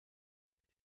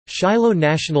Shiloh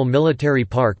National Military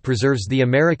Park preserves the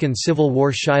American Civil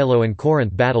War Shiloh and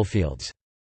Corinth battlefields.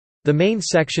 The main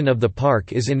section of the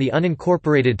park is in the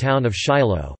unincorporated town of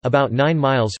Shiloh, about 9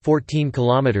 miles 14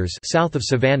 kilometers south of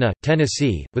Savannah,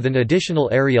 Tennessee, with an additional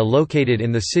area located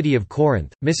in the city of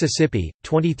Corinth, Mississippi,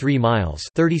 23 miles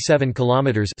 37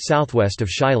 kilometers southwest of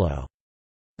Shiloh.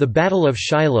 The Battle of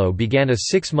Shiloh began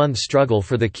a 6-month struggle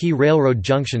for the key railroad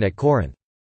junction at Corinth.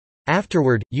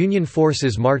 Afterward, Union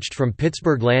forces marched from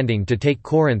Pittsburgh Landing to take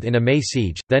Corinth in a May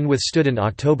siege, then withstood an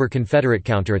October Confederate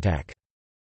counterattack.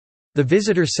 The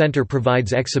Visitor Center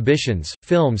provides exhibitions,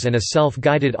 films and a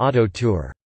self-guided auto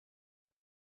tour.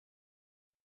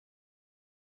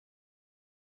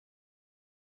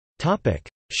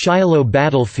 Shiloh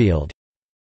Battlefield.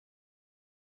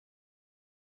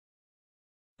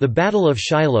 The Battle of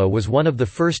Shiloh was one of the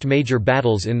first major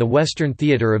battles in the Western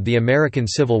theater of the American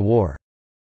Civil War.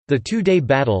 The two-day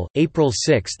battle, April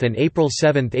 6 and April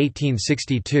 7,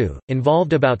 1862,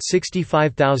 involved about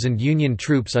 65,000 Union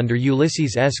troops under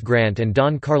Ulysses S. Grant and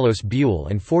Don Carlos Buell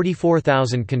and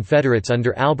 44,000 Confederates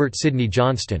under Albert Sidney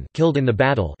Johnston killed in the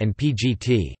battle and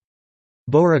P.G.T.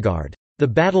 Beauregard. The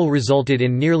battle resulted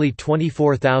in nearly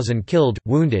 24,000 killed,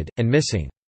 wounded, and missing.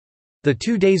 The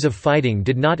 2 days of fighting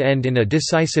did not end in a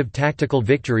decisive tactical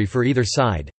victory for either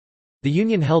side. The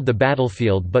Union held the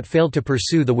battlefield but failed to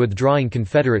pursue the withdrawing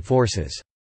Confederate forces.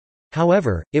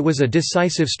 However, it was a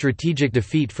decisive strategic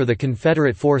defeat for the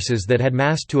Confederate forces that had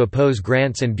massed to oppose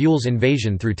Grant's and Buell's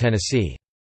invasion through Tennessee.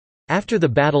 After the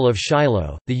Battle of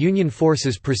Shiloh, the Union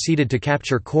forces proceeded to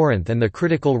capture Corinth and the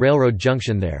critical railroad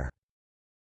junction there.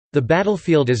 The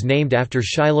battlefield is named after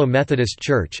Shiloh Methodist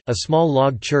Church, a small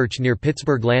log church near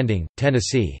Pittsburgh Landing,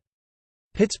 Tennessee.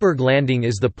 Pittsburgh Landing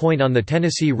is the point on the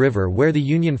Tennessee River where the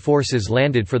Union forces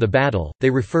landed for the battle. They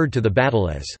referred to the battle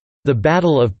as the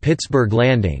Battle of Pittsburgh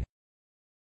Landing.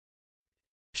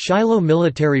 Shiloh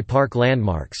Military Park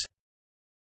landmarks.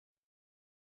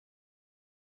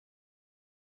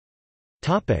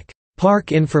 Topic: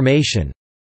 Park information.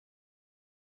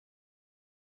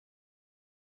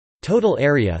 Total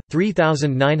area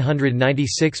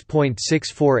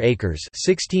 3,996.64 acres,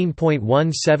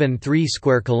 16.173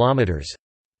 square kilometers.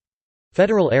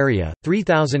 Federal area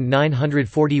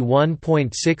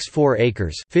 3,941.64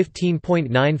 acres,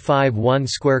 15.951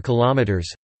 square kilometers.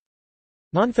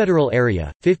 Non-federal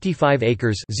area 55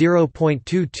 acres,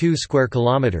 0.22 square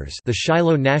kilometers. The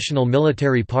Shiloh National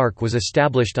Military Park was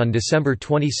established on December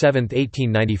 27,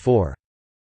 1894.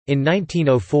 In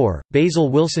 1904, Basil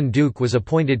Wilson Duke was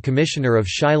appointed Commissioner of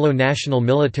Shiloh National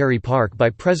Military Park by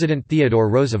President Theodore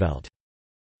Roosevelt.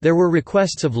 There were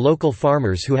requests of local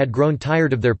farmers who had grown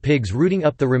tired of their pigs rooting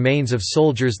up the remains of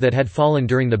soldiers that had fallen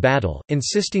during the battle,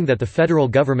 insisting that the federal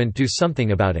government do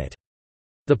something about it.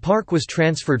 The park was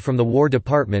transferred from the War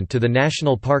Department to the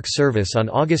National Park Service on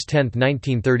August 10,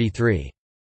 1933.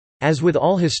 As with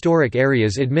all historic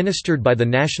areas administered by the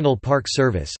National Park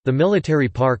Service, the military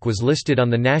park was listed on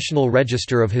the National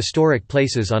Register of Historic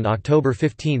Places on October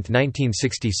 15,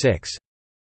 1966.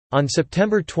 On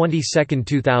September 22,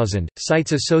 2000,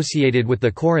 sites associated with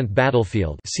the Corinth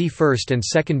battlefield, see First and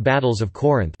Second Battles of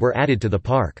Corinth, were added to the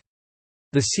park.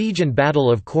 The Siege and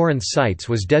Battle of Corinth sites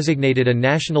was designated a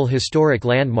National Historic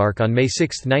Landmark on May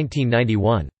 6,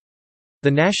 1991.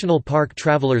 The National Park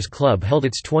Travelers Club held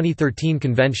its 2013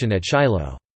 convention at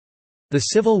Shiloh. The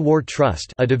Civil War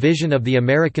Trust, a division of the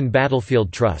American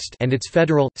Battlefield Trust, and its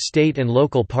federal, state and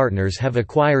local partners have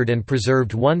acquired and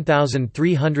preserved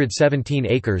 1,317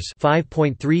 acres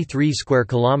 (5.33 square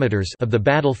kilometers) of the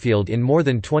battlefield in more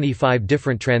than 25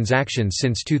 different transactions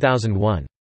since 2001.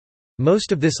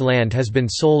 Most of this land has been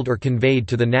sold or conveyed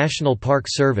to the National Park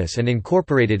Service and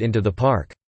incorporated into the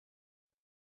park.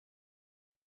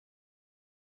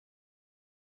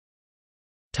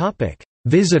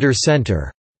 Visitor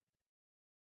Center.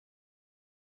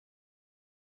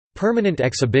 Permanent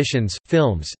exhibitions,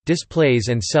 films, displays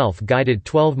and self-guided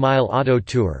 12-mile auto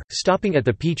tour, stopping at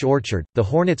the Peach Orchard, the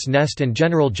Hornet's Nest and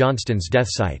General Johnston's death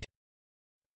site.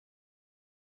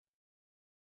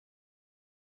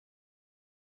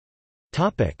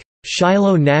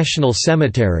 Shiloh National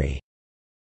Cemetery.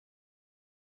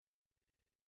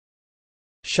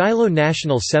 Shiloh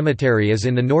National Cemetery is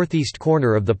in the northeast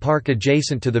corner of the park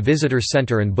adjacent to the Visitor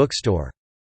Center and bookstore.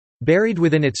 Buried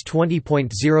within its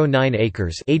 20.09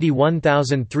 acres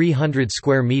 (81,300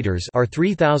 square meters) are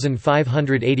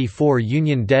 3,584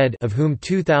 Union dead, of whom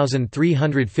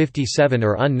 2,357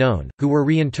 are unknown, who were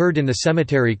reinterred in the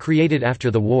cemetery created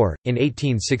after the war, in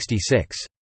 1866.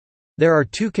 There are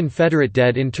 2 Confederate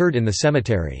dead interred in the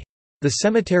cemetery. The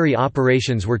cemetery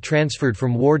operations were transferred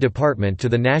from War Department to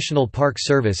the National Park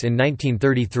Service in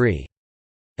 1933.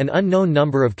 An unknown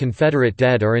number of Confederate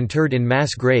dead are interred in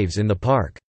mass graves in the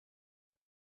park.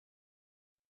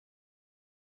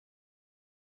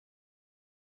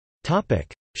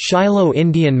 Shiloh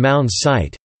Indian Mounds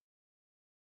Site.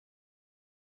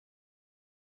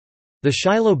 The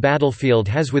Shiloh battlefield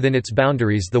has within its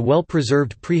boundaries the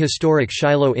well-preserved prehistoric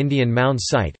Shiloh Indian Mounds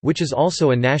Site, which is also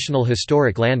a National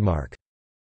Historic Landmark.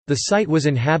 The site was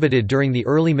inhabited during the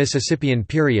early Mississippian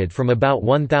period from about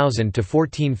 1000 to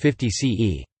 1450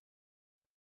 CE.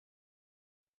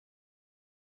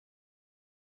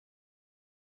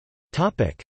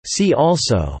 See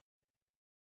also: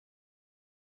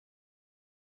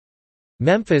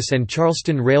 Memphis and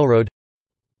Charleston Railroad,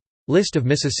 List of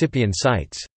Mississippian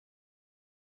sites.